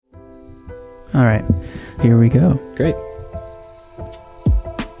All right, here we go. Great.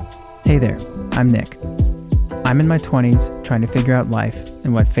 Hey there, I'm Nick. I'm in my 20s trying to figure out life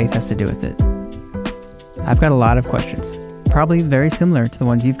and what faith has to do with it. I've got a lot of questions, probably very similar to the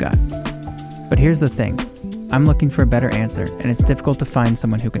ones you've got. But here's the thing, I'm looking for a better answer, and it's difficult to find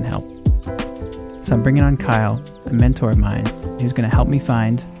someone who can help. So I'm bringing on Kyle, a mentor of mine, who's going to help me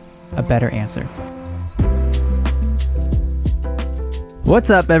find a better answer. What's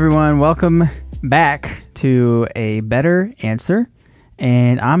up, everyone? Welcome back to A Better Answer.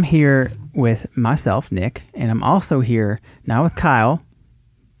 And I'm here with myself, Nick, and I'm also here now with Kyle,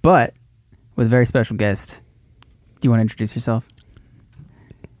 but with a very special guest. Do you want to introduce yourself?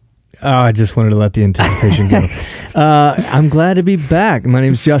 Oh, I just wanted to let the anticipation go. I'm glad to be back. My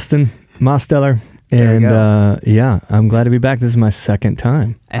name's Justin Mosteller. And I'm glad to be back. This is my second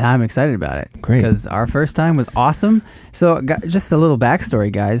time. And I'm excited about it. Great. Because our first time was awesome. So just a little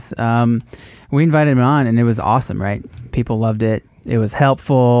backstory, guys. We invited him on and it was awesome, right? People loved it. It was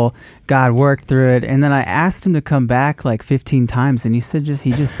helpful. God worked through it. And then I asked him to come back like 15 times and he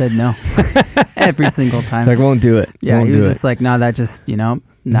just said no. Every single time. It's like, won't do it. Yeah, won't he was just like, no, that just, not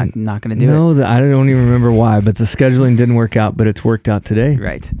going to do it. No, I don't even remember why, but the scheduling didn't work out, but it's worked out today.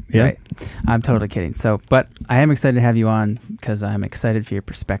 Right. Yeah. Right. I'm totally kidding. But I am excited to have you on because I'm excited for your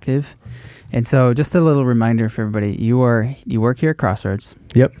perspective. And so just a little reminder for everybody, you work here at Crossroads.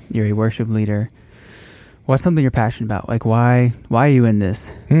 Yep. You're a worship leader. What's something you're passionate about? Like why are you in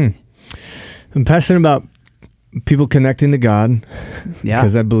this? I'm passionate about people connecting to God. Yeah.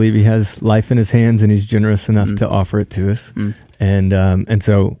 Because I believe he has life in his hands and he's generous enough to offer it to us. And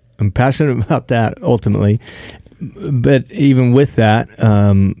so I'm passionate about that ultimately. But even with that,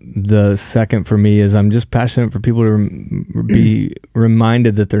 the second for me is I'm just passionate for people to be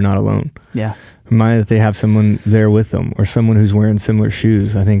reminded that they're not alone. Yeah. Reminded that they have someone there with them or someone who's wearing similar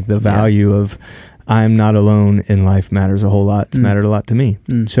shoes. I think the value of I'm not alone in life matters a whole lot. It's mattered a lot to me.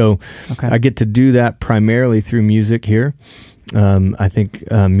 So I get to do that primarily through music here. I think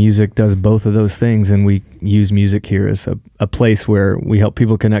music does both of those things, and we use music here as a place where we help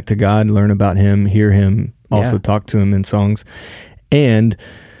people connect to God, learn about him, hear him, also talk to him in songs. And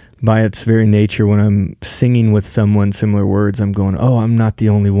by its very nature, when I'm singing with someone similar words, I'm going, oh, I'm not the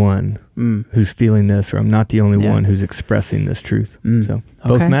only one who's feeling this, or I'm not the only one who's expressing this truth. So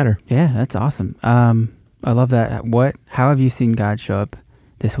both matter. Yeah, that's awesome. I love that. How have you seen God show up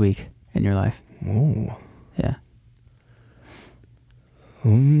this week in your life? Oh. Yeah.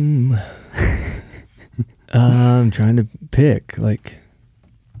 I'm trying to pick,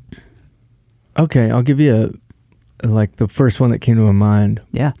 okay, I'll give you the first one that came to my mind.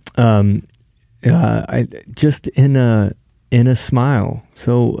 Yeah. I just in a smile.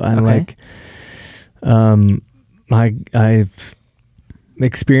 So I've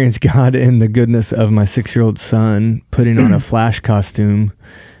experienced God in the goodness of my 6-year-old son putting on a Flash costume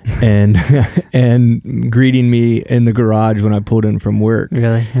and greeting me in the garage when I pulled in from work.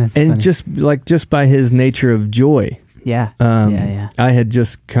 Really? That's and funny. just by his nature of joy. Yeah. I had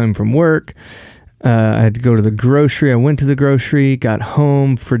just come from work. I had to go to the grocery. I went to the grocery, got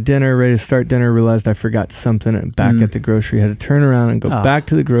home for dinner, ready to start dinner, realized I forgot something back at the grocery. Had to turn around and go back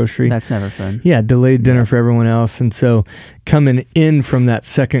to the grocery. That's never fun. Yeah, delayed dinner for everyone else. And so coming in from that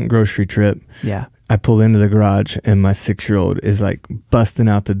second grocery trip, I pulled into the garage and my 6-year-old is busting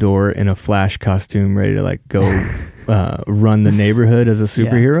out the door in a Flash costume, ready to go run the neighborhood as a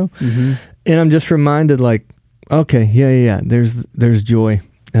superhero. Yeah. Mm-hmm. And I'm just reminded okay, there's joy.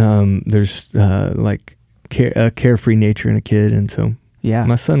 There's a carefree nature in a kid. And so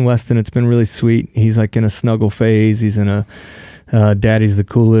my son Weston, it's been really sweet. He's in a snuggle phase. He's in a daddy's the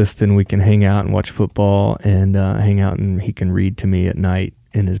coolest, and we can hang out and watch football and hang out, and he can read to me at night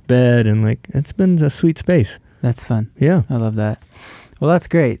in his bed, and it's been a sweet space. That's fun. Yeah. I love that. Well, that's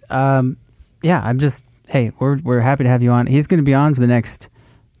great. I'm just, we're happy to have you on. He's going to be on for the next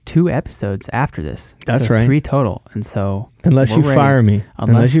 2 episodes after this. That's right. 3 total. And so unless you fire me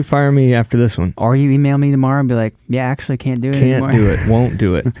after this one, or you email me tomorrow and be like, actually can't do it anymore. Can't do it. Won't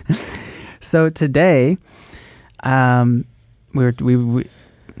do it. So today, we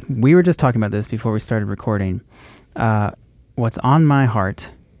were just talking about this before we started recording. What's on my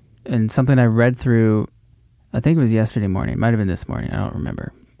heart, and something I read through, I think it was yesterday morning. It might have been this morning. I don't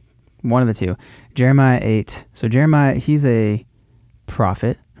remember. One of the two. Jeremiah 8. So Jeremiah, he's a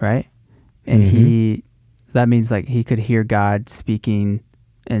prophet, right? And that means he could hear God speaking,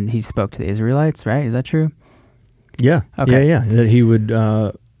 and he spoke to the Israelites, right? Is that true? Yeah. Okay. Yeah. That he would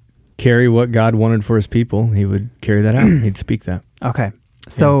carry what God wanted for his people. He would carry that out. He'd speak that. Okay.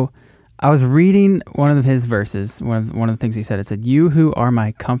 So I was reading one of his verses. One of the things he said, it said, "You who are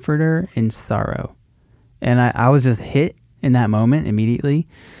my comforter in sorrow." And I was just hit in that moment immediately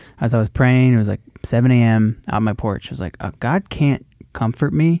as I was praying. It was like 7 a.m. out on my porch. I was like, God can't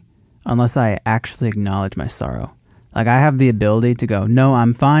comfort me unless I actually acknowledge my sorrow. Like, I have the ability to go, no,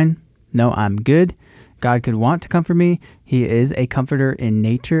 I'm fine. No, I'm good. God could want to comfort me. He is a comforter in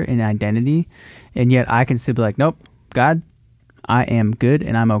nature and identity. And yet I can still be like, nope, God, I am good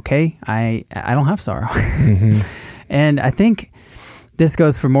and I'm okay. I don't have sorrow. Mm-hmm. And I think this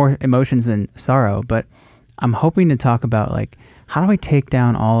goes for more emotions than sorrow, but I'm hoping to talk about, like, how do I take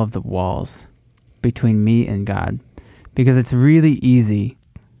down all of the walls between me and God? Because it's really easy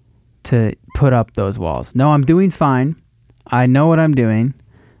to put up those walls. No, I'm doing fine. I know what I'm doing.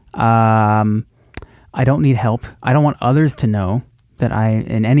 I don't need help. I don't want others to know that I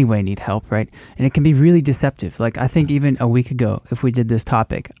in any way need help, right? And it can be really deceptive. Like, I think even a week ago, if we did this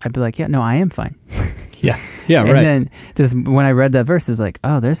topic, I'd be like, yeah, no, I am fine. Yeah, right. And then when I read that verse, it's like,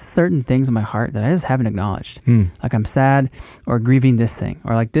 oh, there's certain things in my heart that I just haven't acknowledged. Like, I'm sad or grieving this thing,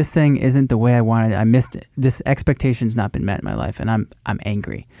 or like this thing isn't the way I wanted. I missed it. This expectation's not been met in my life, and I'm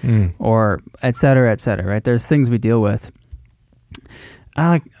angry, or et cetera, right? There's things we deal with.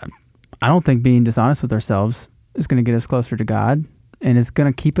 I don't think being dishonest with ourselves is going to get us closer to God, and it's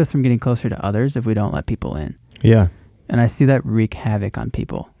going to keep us from getting closer to others if we don't let people in. Yeah. And I see that wreak havoc on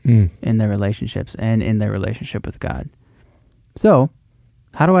people in their relationships and in their relationship with God. So,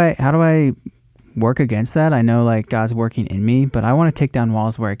 how do I work against that? I know, like, God's working in me, but I want to take down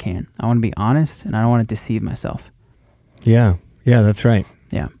walls where I can. I want to be honest, and I don't want to deceive myself. Yeah, that's right.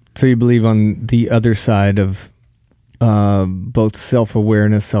 Yeah. So you believe on the other side of both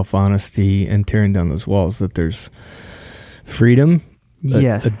self-awareness, self-honesty, and tearing down those walls, that there's freedom?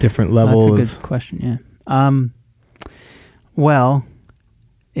 Yes. A different level. That's a good question, yeah. Well,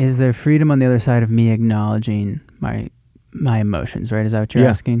 is there freedom on the other side of me acknowledging my emotions, right? Is that what you're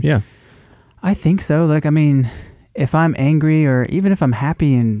asking? Yeah. I think so. Like, I mean, if I'm angry, or even if I'm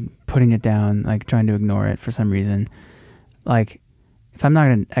happy and putting it down, like trying to ignore it for some reason, like, if I'm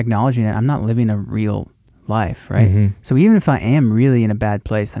not acknowledging it, I'm not living a real life, right? Mm-hmm. So even if I am really in a bad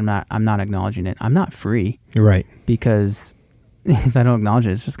place, I'm not acknowledging it, I'm not free. Right. Because if I don't acknowledge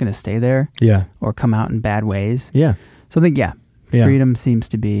it, it's just going to stay there. Yeah. Or come out in bad ways. Yeah. So I think, freedom seems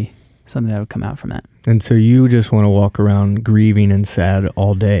to be something that would come out from that. And so you just want to walk around grieving and sad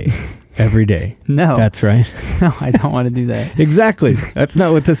all day, every day. No. That's right. No, I don't want to do that. Exactly. That's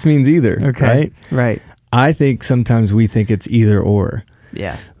not what this means either. Okay. Right. I think sometimes we think it's either or.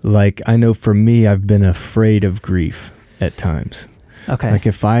 Yeah. Like, I know for me, I've been afraid of grief at times. Okay. Like,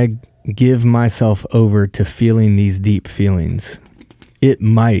 if I give myself over to feeling these deep feelings, it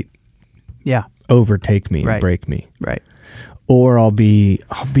might overtake me and break me. Right. Or I'll be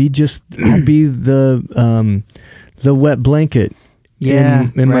the wet blanket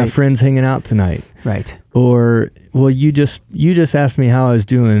in my friends hanging out tonight. Right. Or, well, you just asked me how I was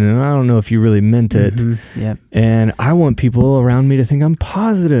doing, and I don't know if you really meant it. Mm-hmm. Yep. And I want people around me to think I'm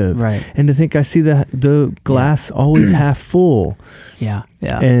positive. Right. And to think I see the glass always half full. Yeah.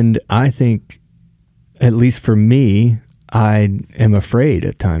 Yeah. And I think, at least for me, I am afraid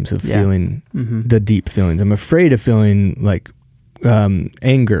at times of feeling the deep feelings. I'm afraid of feeling like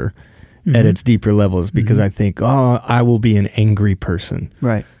anger at its deeper levels, because I think, I will be an angry person.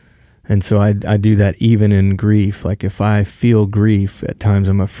 Right. And so I do that even in grief. Like, if I feel grief, at times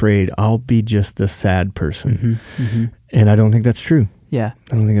I'm afraid I'll be just a sad person. And I don't think that's true. Yeah.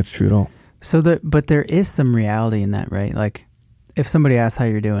 I don't think that's true at all. So but there is some reality in that, right? Like, if somebody asks how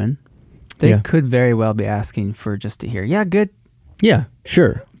you're doing, they could very well be asking for just to hear, yeah, good. Yeah,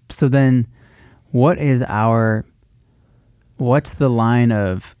 sure. So then what's the line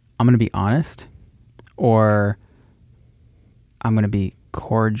of, I'm going to be honest, or I'm going to be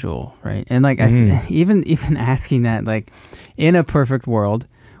cordial, right? And like, even asking that, like, in a perfect world,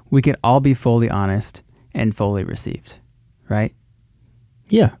 we could all be fully honest and fully received, right?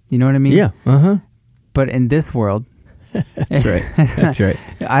 Yeah. You know what I mean? Yeah. Uh-huh. But in this world, That's right.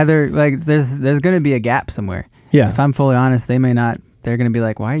 Either, like, there's going to be a gap somewhere. Yeah. If I'm fully honest, they may not. They're going to be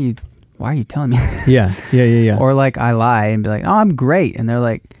like, why are you telling me? Yeah. Or like, I lie and be like, oh, I'm great, and they're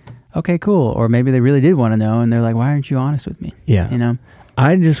like, okay, cool. Or maybe they really did want to know, and they're like, why aren't you honest with me? Yeah. You know.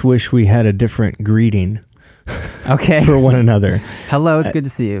 I just wish we had a different greeting. Okay. For one another. Hello, it's good to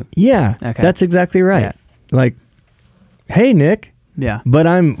see you. Yeah. Okay. That's exactly right. Yeah. Like, hey, Nick. Yeah. But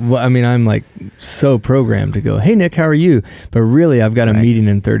I'm like so programmed to go, hey, Nick, how are you? But really, I've got a meeting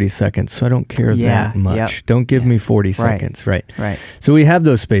in 30 seconds, so I don't care that much. Yep. Don't give me 40 seconds. Right. So we have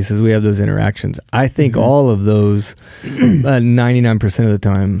those spaces. We have those interactions. I think all of those, 99% of the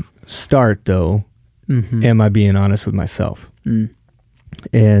time, start, though, am I being honest with myself?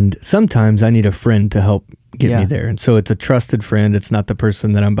 And sometimes I need a friend to help get me there. And so it's a trusted friend. It's not the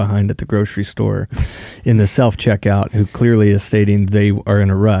person that I'm behind at the grocery store in the self-checkout who clearly is stating they are in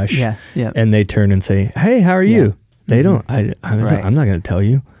a rush. And they turn and say, hey, how are you? They don't. I'm not going to tell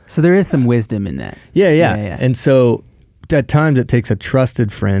you. So there is some wisdom in that. Yeah. And so at times it takes a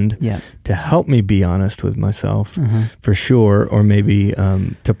trusted friend to help me be honest with myself, for sure, or maybe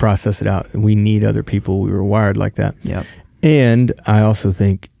to process it out. We need other people. We were wired like that. And I also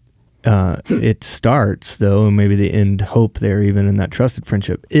think it starts, though, and maybe the end hope there, even in that trusted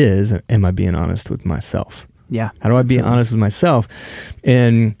friendship, is, am I being honest with myself? Yeah. How do I be honest with myself?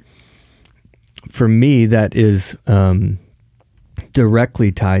 And for me, that is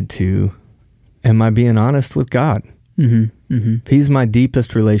directly tied to, am I being honest with God? He's my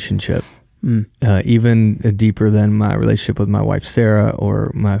deepest relationship, even deeper than my relationship with my wife, Sarah,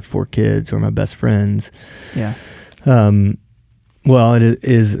 or my 4 kids, or my best friends. Well, it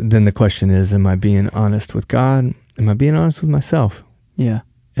is. Then the question is, am I being honest with God? Am I being honest with myself?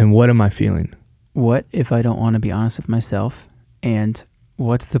 And what am I feeling? What if I don't want to be honest with myself? And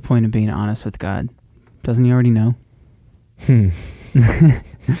what's the point of being honest with God? Doesn't he already know? You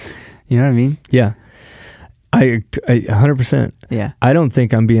know what I mean? Yeah. I 100%. Yeah. I don't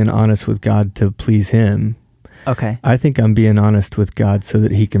think I'm being honest with God to please him. Okay. I think I'm being honest with God so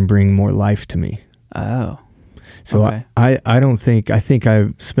that he can bring more life to me. Oh. So okay. I think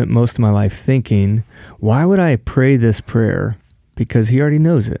I've spent most of my life thinking, why would I pray this prayer? Because he already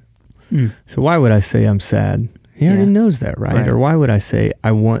knows it. So why would I say I'm sad? He already knows that, right? Or why would I say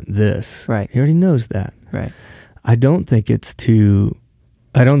I want this? Right. He already knows that. Right. I don't think it's to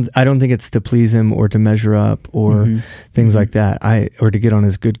please him or to measure up or things like that. Or to get on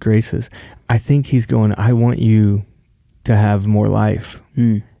his good graces. I think he's going, I want you to have more life.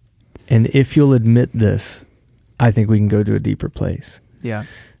 And if you'll admit this, I think we can go to a deeper place. Yeah.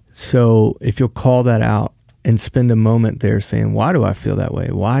 So if you'll call that out and spend a moment there saying, why do I feel that way?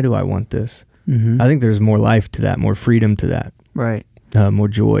 Why do I want this? I think there's more life to that, more freedom to that. Right. More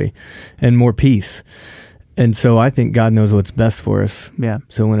joy and more peace. And so I think God knows what's best for us. Yeah.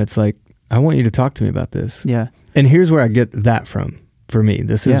 So when it's like, I want you to talk to me about this. Yeah. And here's where I get that from, for me.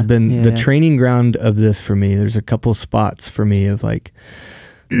 This has been the training ground of this for me. There's a couple spots for me of like,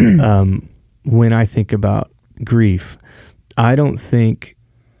 when I think about grief, I don't think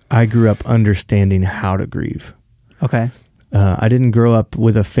I grew up understanding how to grieve. Okay. I didn't grow up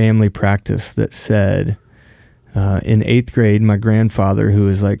with a family practice that said, in 8th grade, my grandfather, who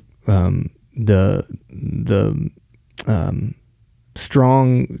was like the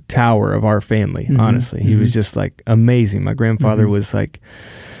strong tower of our family, honestly. He was just like amazing. My grandfather was like,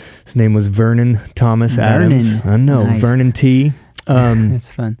 his name was Vernon Thomas Adams. I know, nice. Vernon T.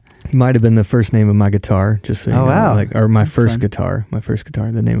 That's fun. Might have been the first name of my guitar, just so you know. Wow. Or my first guitar,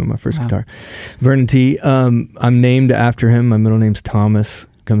 the name of my first guitar. Vernon T. I'm named after him. My middle name's Thomas,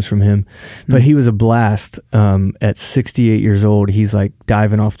 comes from him. But he was a blast. At 68 years old, he's like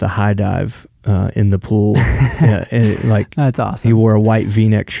diving off the high dive in the pool. And that's awesome. He wore a white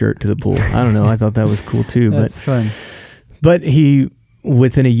V-neck shirt to the pool. I don't know. I thought that was cool too. That's fun. But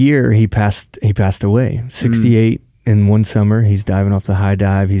within a year, he passed away. 68. In one summer, he's diving off the high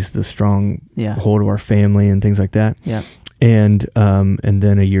dive. He's the strong hold of our family and things like that. Yeah. And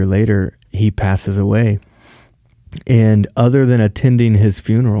then a year later, he passes away. And other than attending his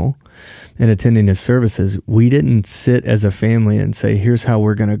funeral and attending his services, we didn't sit as a family and say, here's how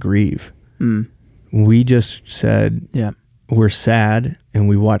we're going to grieve. We just said, we're sad, and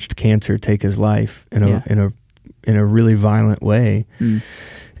we watched cancer take his life in a really violent way.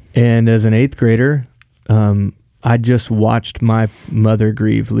 And as an 8th grader, I just watched my mother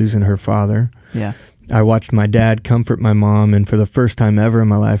grieve, losing her father. Yeah. I watched my dad comfort my mom, and for the first time ever in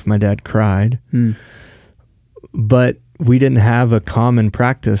my life, my dad cried. But we didn't have a common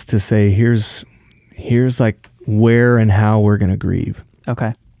practice to say, here's like where and how we're going to grieve.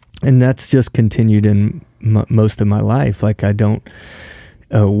 Okay. And that's just continued in most of my life. Like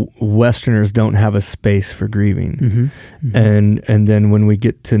Westerners don't have a space for grieving. And then when we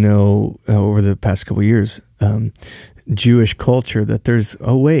get to know over the past couple of years, Jewish culture, that there's,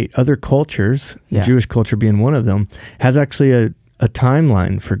 other cultures, Jewish culture being one of them, has actually a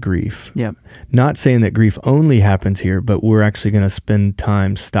timeline for grief. Yep. Not saying that grief only happens here, but we're actually going to spend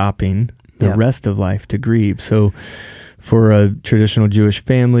time stopping the rest of life to grieve. So for a traditional Jewish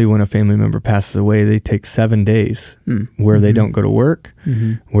family, when a family member passes away, they take 7 days where they don't go to work,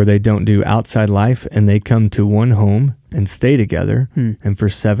 where they don't do outside life, and they come to one home and stay together. And for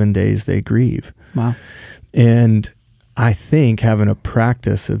 7 days, they grieve. Wow. And I think having a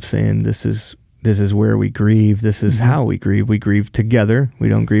practice of saying this is where we grieve, this is how we grieve. We grieve together. We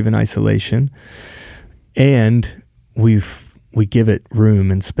don't grieve in isolation. And we give it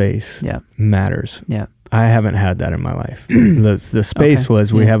room and space. Yeah. Matters. Yeah. I haven't had that in my life. The space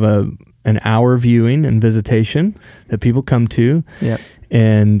was we have an hour viewing and visitation that people come to. Yeah.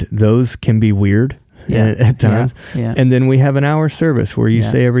 And those can be weird at times. Yeah. And then we have an hour service where you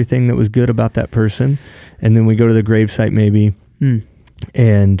say everything that was good about that person. And then we go to the gravesite maybe.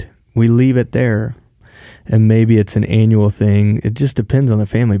 And we leave it there. And maybe it's an annual thing. It just depends on the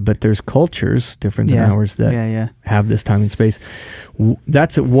family. But there's cultures, different hours that have this time and space.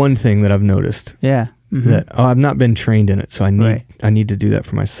 That's one thing that I've noticed. Yeah. That I've not been trained in it, so I need to do that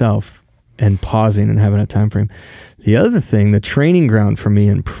for myself, and pausing and having a time frame. The other thing, the training ground for me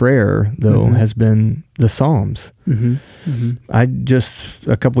in prayer, though, has been the Psalms. I just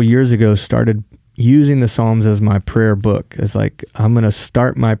a couple years ago started using the Psalms as my prayer book. As like, I'm going to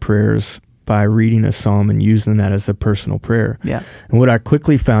start my prayers by reading a psalm and using that as a personal prayer. Yeah. And what I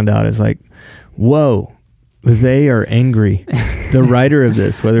quickly found out is like, whoa, they are angry. The writer of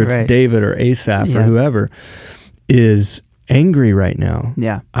this, whether it's David or Asaph or whoever, is angry right now.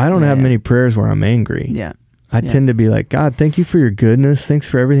 Yeah. I don't have many prayers where I'm angry. Yeah. I tend to be like, God, thank you for your goodness. Thanks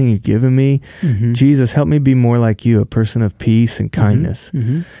for everything you've given me. Jesus, help me be more like you, a person of peace and kindness.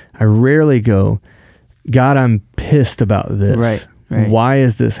 I rarely go, God, I'm pissed about this. Right. Why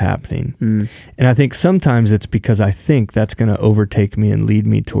is this happening? And I think sometimes it's because I think that's going to overtake me and lead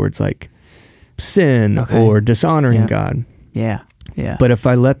me towards like sin or dishonoring God. Yeah. Yeah. But if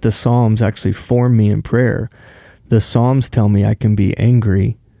I let the Psalms actually form me in prayer, the Psalms tell me I can be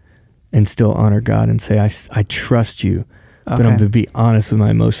angry and still honor God and say, I trust you, but I'm going to be honest with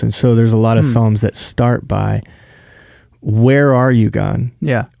my emotions. So there's a lot of Psalms that start by, where are you, God?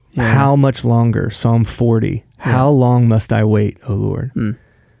 Yeah. How much longer? Psalm 40. How long must I wait, O Lord?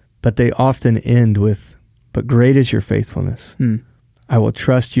 But they often end with, but great is your faithfulness. I will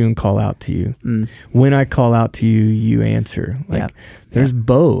trust you and call out to you. When I call out to you, you answer. Like there's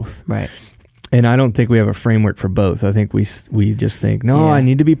both. Right. And I don't think we have a framework for both. I think we just think, no, I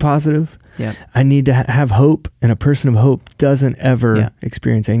need to be positive. Yeah. I need to have hope. And a person of hope doesn't ever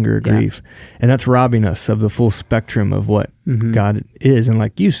experience anger or grief. And that's robbing us of the full spectrum of what God is. And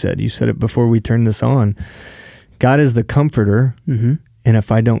like you said it before we turned this on, God is the comforter. And if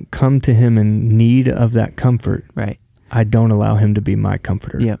I don't come to him in need of that comfort, I don't allow him to be my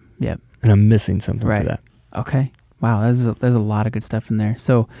comforter. Yep. And I'm missing something for that. Okay. Wow, there's a lot of good stuff in there.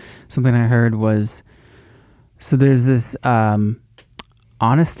 So something I heard was, so there's this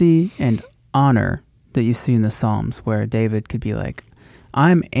honesty and honor that you see in the Psalms where David could be like,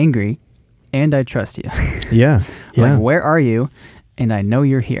 I'm angry and I trust you. Yeah. Like, where are you? And I know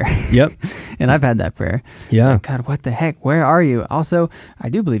you're here. Yep. And I've had that prayer. Yeah. Like, God, what the heck? Where are you? Also, I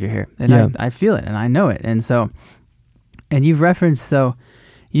do believe you're here. And I feel it and I know it. And so, and you've referenced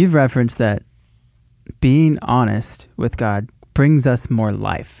that being honest with God brings us more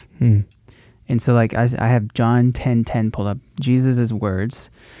life. And so like I have John 10:10 pulled up, Jesus' words,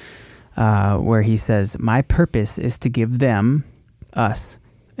 where he says, my purpose is to give them, us,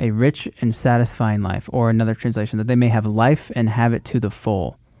 a rich and satisfying life, or another translation, that they may have life and have it to the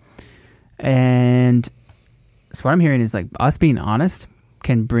full. And so what I'm hearing is like us being honest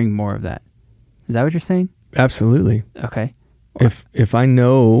can bring more of that. Is that what you're saying? Absolutely. Okay. If I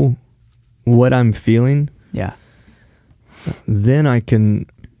know what I'm feeling, then I can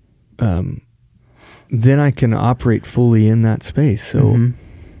operate fully in that space. So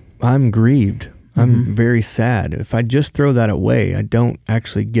I'm grieved. I'm very sad. If I just throw that away, I don't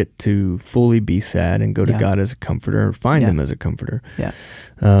actually get to fully be sad and go to God as a comforter or find him as a comforter. Yeah.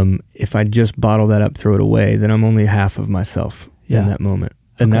 If I just bottle that up, throw it away, then I'm only half of myself in that moment.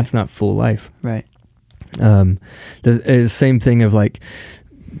 And that's not full life. Right. The same thing of like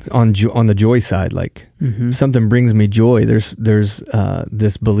on the joy side, like something brings me joy. There's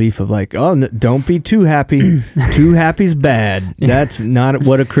this belief of like, don't be too happy. Too happy's bad. That's not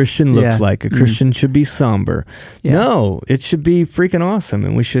what a Christian looks like. A Christian should be somber. No, it should be freaking awesome,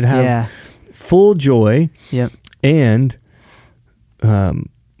 and we should have full joy. Yep. And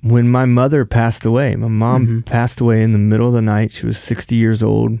when my mother passed away, my mom passed away in the middle of the night. She was 60 years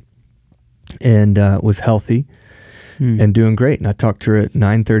old and was healthy and doing great. And I talked to her at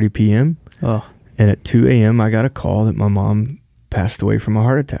 9:30 p.m. Oh. And at 2 a.m. I got a call that my mom passed away from a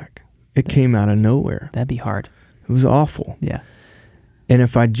heart attack. It came out of nowhere. That'd be hard. It was awful. Yeah. And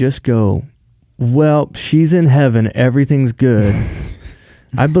if I just go, well, she's in heaven, everything's good.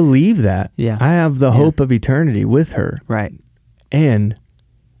 I believe that. Yeah. I have the hope of eternity with her. Right. And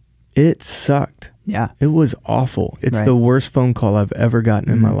it sucked. Yeah. It was awful. It's Right. the worst phone call I've ever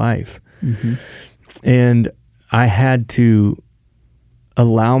gotten in my life. Mm-hmm. And I had to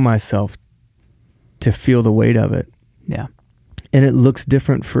allow myself to feel the weight of it. Yeah. And it looks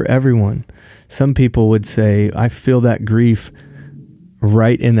different for everyone. Some people would say, I feel that grief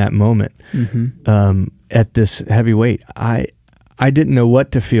right in that moment, at this heavy weight. I didn't know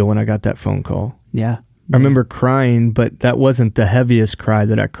what to feel when I got that phone call. Yeah. I remember crying, but that wasn't the heaviest cry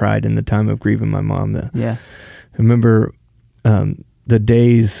that I cried in the time of grieving my mom. I remember the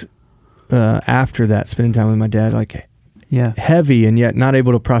days after that, spending time with my dad, like heavy and yet not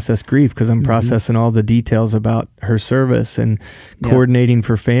able to process grief because I'm processing all the details about her service and coordinating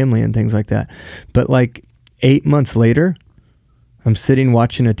for family and things like that. But like 8 months later, I'm sitting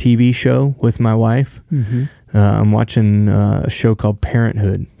watching a TV show with my wife. I'm watching a show called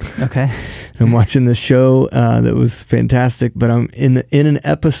Parenthood. Okay. I'm watching this show that was fantastic, but I'm in an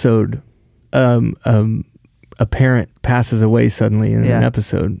episode. A parent passes away suddenly in an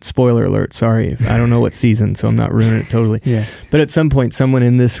episode. Spoiler alert, sorry. I don't know what season, so I'm not ruining it totally. But at some point, someone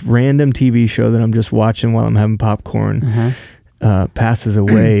in this random TV show that I'm just watching while I'm having popcorn passes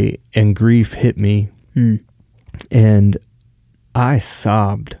away, and grief hit me. And I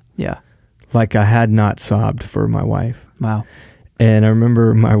sobbed. Yeah. Like I had not sobbed for my wife. Wow. And I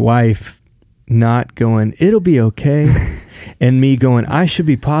remember my wife not going, it'll be okay. And me going, I should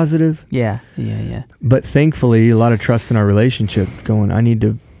be positive. Yeah. But thankfully, a lot of trust in our relationship going, I need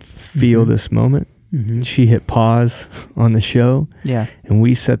to feel this moment. She hit pause on the show. Yeah. And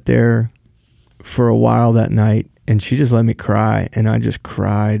we sat there for a while that night, and she just let me cry. And I just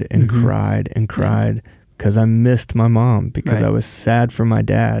cried and cried and cried because I missed my mom, because I was sad for my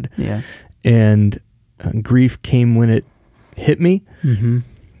dad. Yeah. And grief came when it hit me.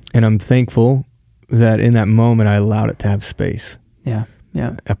 And I'm thankful that in that moment I allowed it to have space. Yeah.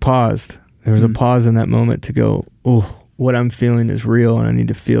 I paused. There was a pause in that moment to go, oh, what I'm feeling is real and I need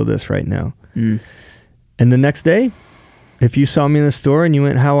to feel this right now. And the next day, if you saw me in the store and you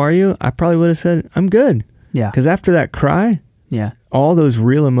went, how are you? I probably would have said, I'm good. Yeah. Because after that cry, all those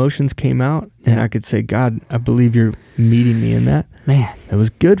real emotions came out, and I could say, God, I believe you're meeting me in that. Man. It was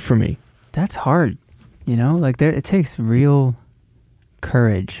good for me. That's hard. Like it takes real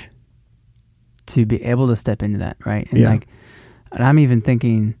courage to be able to step into that, right? And and I'm even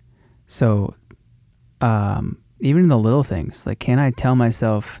thinking, so even in the little things, like, can I tell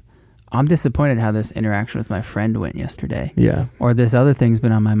myself, I'm disappointed how this interaction with my friend went yesterday. Yeah. Or this other thing's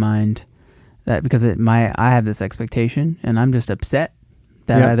been on my mind, that because I have this expectation and I'm just upset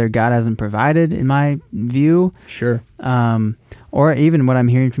that either God hasn't provided in my view. Sure. Or even what I'm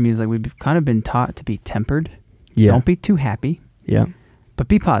hearing from you is like, we've kind of been taught to be tempered. Yeah. Don't be too happy. Yeah. But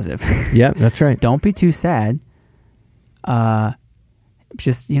be positive. Yeah, that's right. Don't be too sad.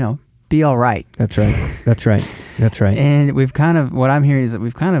 Just, be all right. That's right. And we've kind of, what I'm hearing is that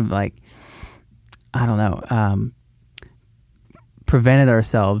we've kind of like, I don't know, prevented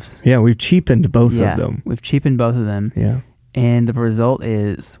ourselves. Yeah, we've cheapened both of them. We've cheapened both of them. Yeah. And the result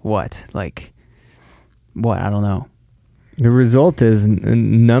is what? Like, what? I don't know. The result is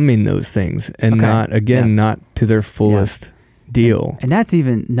numbing those things and not to their fullest deal. And that's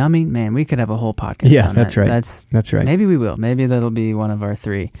even numbing. Man, we could have a whole podcast on that's that. right. That's right. Maybe we will. Maybe that'll be one of our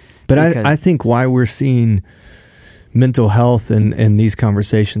 3. But I think why we're seeing mental health and these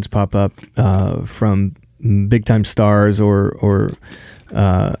conversations pop up from big time stars or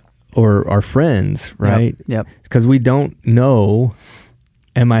our friends, right? Yep. Because we don't know,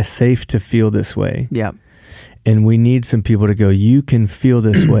 am I safe to feel this way? Yep. And we need some people to go, you can feel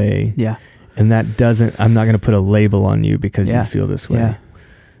this way. Yeah. And that doesn't, I'm not going to put a label on you because you feel this way. Yeah.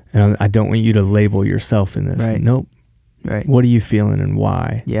 And I don't want you to label yourself in this. Right. Nope. Right. What are you feeling and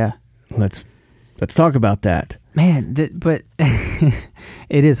why? Yeah. Let's talk about that. Man, but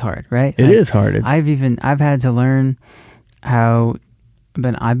it is hard, right? It is hard. I've had to learn how,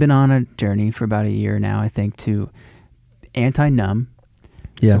 but I've been on a journey for about a year now, I think, to anti-numb.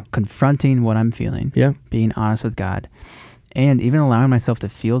 Yeah. So confronting what I'm feeling. Yeah. Being honest with God. And even allowing myself to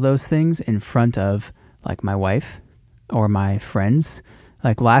feel those things in front of like my wife or my friends.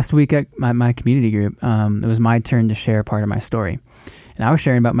 Like last week at my community group, it was my turn to share part of my story. And I was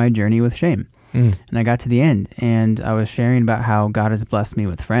sharing about my journey with shame. And I got to the end and I was sharing about how God has blessed me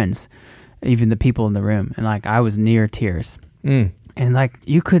with friends, even the people in the room. And like, I was near tears. And like,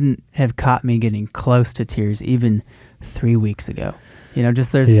 you couldn't have caught me getting close to tears even 3 weeks ago.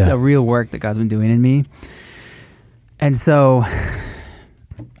 Just there's a real work that God's been doing in me. And so,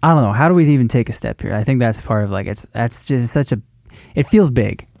 I don't know, how do we even take a step here? I think that's part of like, that's just it feels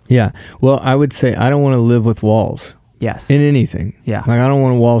big. Yeah. Well, I would say I don't want to live with walls. Yes. In anything. Yeah. Like, I don't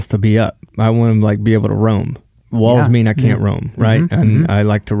want walls to be up. I want to like be able to roam. Walls mean I can't roam, right? And I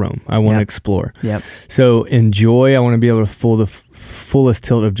like to roam. I want to explore. Yep. So in joy, I want to be able to fullest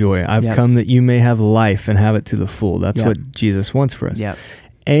tilt of joy. I've come that you may have life and have it to the full. That's what Jesus wants for us. Yep.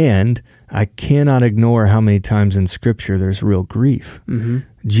 And I cannot ignore how many times in Scripture there's real grief.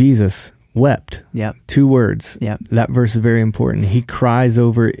 Jesus wept. Yep. 2 words. Yep. That verse is very important. He cries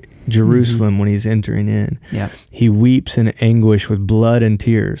over Jerusalem when he's entering in. Yep. He weeps in anguish with blood and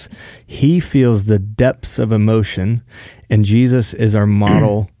tears. He feels the depths of emotion, and Jesus is our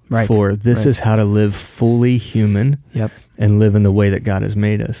model for this is how to live fully human and live in the way that God has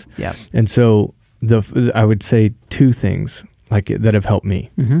made us. Yep. And so I would say 2 things like that have helped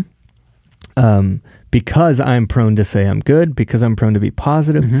me. Because I'm prone to say I'm good, because I'm prone to be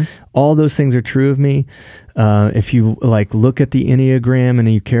positive. All those things are true of me. If you like look at the Enneagram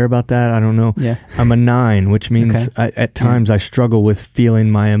and you care about that, I don't know. Yeah. I'm a 9, which means at times I struggle with feeling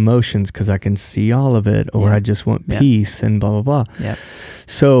my emotions because I can see all of it, or I just want peace and blah, blah, blah. Yeah.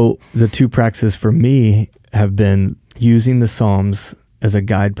 So the 2 practices for me have been using the Psalms as a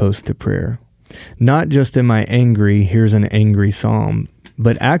guidepost to prayer. Not just am I angry, here's an angry psalm,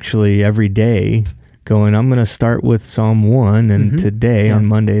 but actually every day going, I'm going to start with Psalm 1, and today on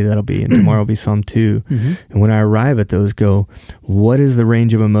Monday that'll be, and tomorrow will be Psalm 2. And when I arrive at those, go, what is the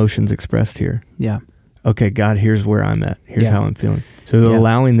range of emotions expressed here? Yeah. Okay, God, here's where I'm at. Here's how I'm feeling. So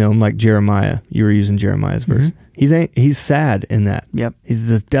allowing them, like Jeremiah, you were using Jeremiah's verse. He's sad in that. Yep. He's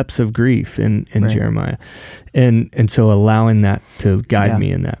the depths of grief in Jeremiah. And so allowing that to guide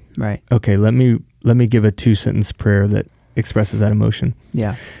me in that. Right. Okay, let me give a 2-sentence prayer that expresses that emotion.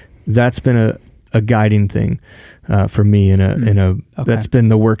 Yeah. That's been a guiding thing for me that's been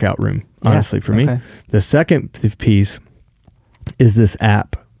the workout room, honestly, for me. The second piece is this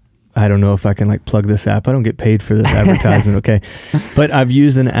app. I don't know if I can like plug this app. I don't get paid for this advertisement, okay? But I've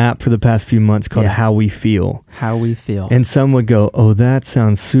used an app for the past few months called How We Feel. How We Feel. And some would go, oh, that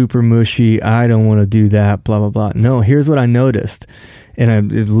sounds super mushy. I don't want to do that, blah, blah, blah. No, here's what I noticed.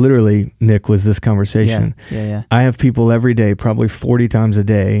 And it literally, Nick, was this conversation. Yeah. I have people every day, probably 40 times a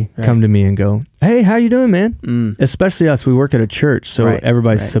day, come to me and go, hey, how you doing, man? Especially us, we work at a church, so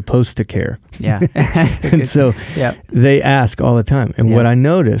everybody's supposed to care. Yeah. And so they ask all the time. And what I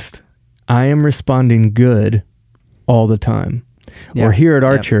noticed, I am responding good all the time. Or here at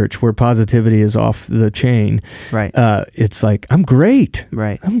our church, where positivity is off the chain, it's like, I'm great.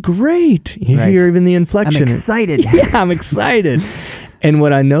 Right. I'm great. You hear even the inflection. I'm excited. I'm excited. And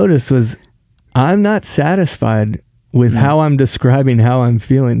what I noticed was I'm not satisfied with how I'm describing how I'm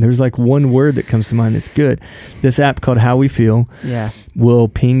feeling. There's like one word that comes to mind that's good. This app called How We Feel will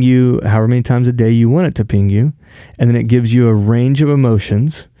ping you however many times a day you want it to ping you. And then it gives you a range of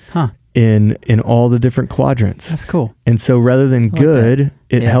emotions. In all the different quadrants. That's cool. And so rather than good,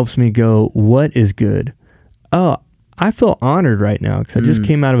 it helps me go, what is good? Oh, I feel honored right now because I just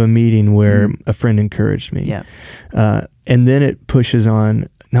came out of a meeting where a friend encouraged me. Yeah. And then it pushes on,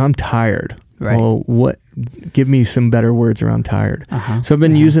 now I'm tired. Right. Well, give me some better words around tired. So I've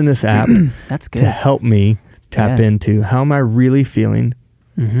been using this app That's good. to help me tap into how am I really feeling?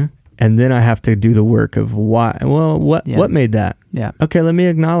 And then I have to do the work of why. Well, what made that? Yeah. Okay, let me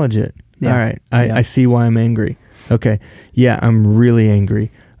acknowledge it. Yeah. All right, I see why I'm angry. Okay, yeah, I'm really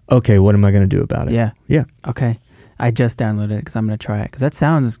angry. Okay, what am I going to do about it? Yeah. Yeah. Okay, I just downloaded it because I'm going to try it because that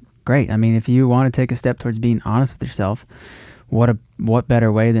sounds great. I mean, if you want to take a step towards being honest with yourself, what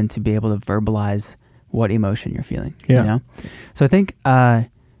better way than to be able to verbalize what emotion you're feeling? Yeah. You know? So I think kind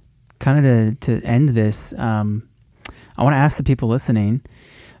of to end this, I want to ask the people listening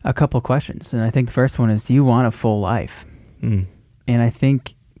a couple questions. And I think the first one is, do you want a full life? And I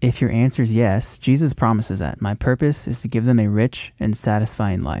think if your answer is yes, Jesus promises that. My purpose is to give them a rich and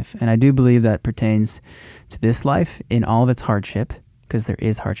satisfying life. And I do believe that pertains to this life in all of its hardship, because there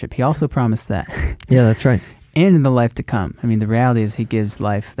is hardship. He also promised that. Yeah, that's right. And in the life to come. I mean, the reality is he gives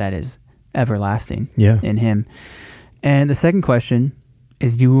life that is everlasting in him. And the second question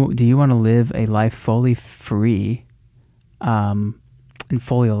is, do you want to live a life fully free and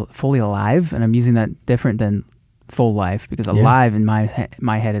fully alive? And I'm using that different than full life, because alive in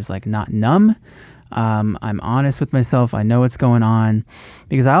my head is like not numb. I'm honest with myself. I know what's going on,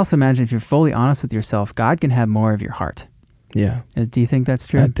 because I also imagine if you're fully honest with yourself, God can have more of your heart. Yeah. Do you think that's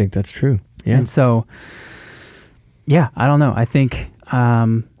true? I think that's true. Yeah. And so, I don't know. I think,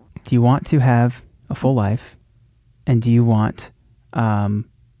 do you want to have a full life? And do you want,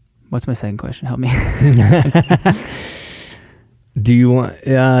 what's my second question? Help me. Do you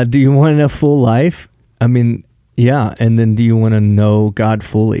want a full life? I mean, yeah. And then do you want to know God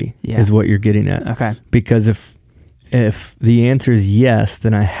fully is what you're getting at. Okay. Because if if the answer is yes,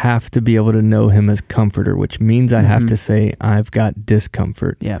 then I have to be able to know him as comforter, which means I have to say I've got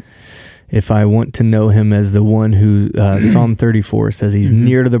discomfort. Yeah. If I want to know him as the one who Psalm 34 says he's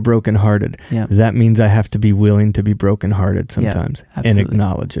near to the brokenhearted, that means I have to be willing to be brokenhearted sometimes and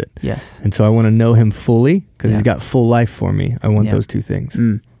acknowledge it. Yes. And so I want to know him fully because he's got full life for me. I want those two things.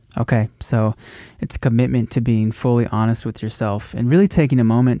 Okay. So it's a commitment to being fully honest with yourself and really taking a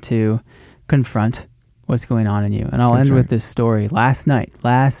moment to confront what's going on in you. And I'll end with this story. Last night, we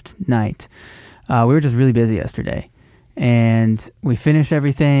were just really busy yesterday. And we finished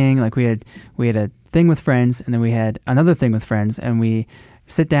everything. Like we had a thing with friends, and then we had another thing with friends, and we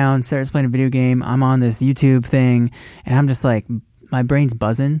sit down. Sarah's playing a video game. I'm on this YouTube thing, and I'm just like, my brain's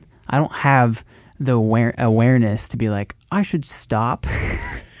buzzing. I don't have the awareness to be like, I should stop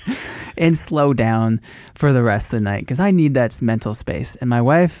and slow down for the rest of the night because I need that mental space. And my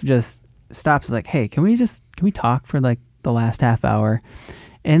wife just stops, like, hey, can we talk for like the last half hour?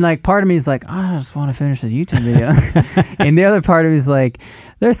 And like part of me is like, I just want to finish the YouTube video. And the other part of me is like,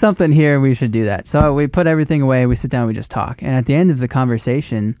 there's something here, we should do that. So we put everything away, we sit down, we just talk. And at the end of the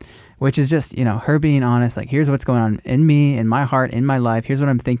conversation, which is just, her being honest, like, here's what's going on in me, in my heart, in my life, here's what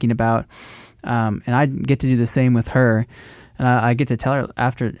I'm thinking about. And I get to do the same with her. And I get to tell her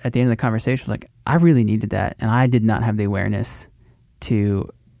at the end of the conversation, like, I really needed that. And I did not have the awareness to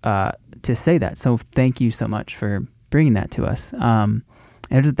say that. So thank you so much for bringing that to us.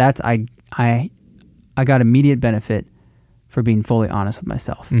 I got immediate benefit for being fully honest with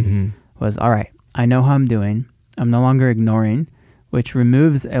myself. Was, all right, I know how I'm doing. I'm no longer ignoring, which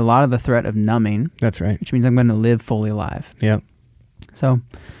removes a lot of the threat of numbing. That's right. Which means I'm going to live fully alive. Yeah. So,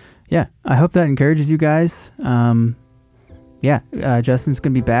 yeah, I hope that encourages you guys. Justin's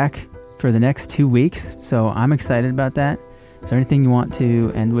going to be back for the next 2 weeks, so I'm excited about that. Is there anything you want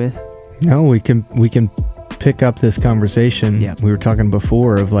to end with? No, we can pick up this conversation we were talking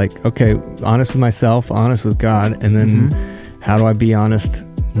before of like, okay, honest with myself, honest with God, and then how do I be honest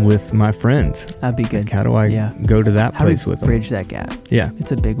with my friends? That'd be good. Like, how do I go to that place with them? Bridge that gap. Yeah.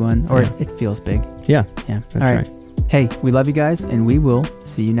 It's a big one, or it feels big. Yeah. Yeah. That's right. Hey, we love you guys, and we will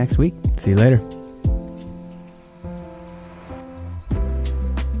see you next week. See you later.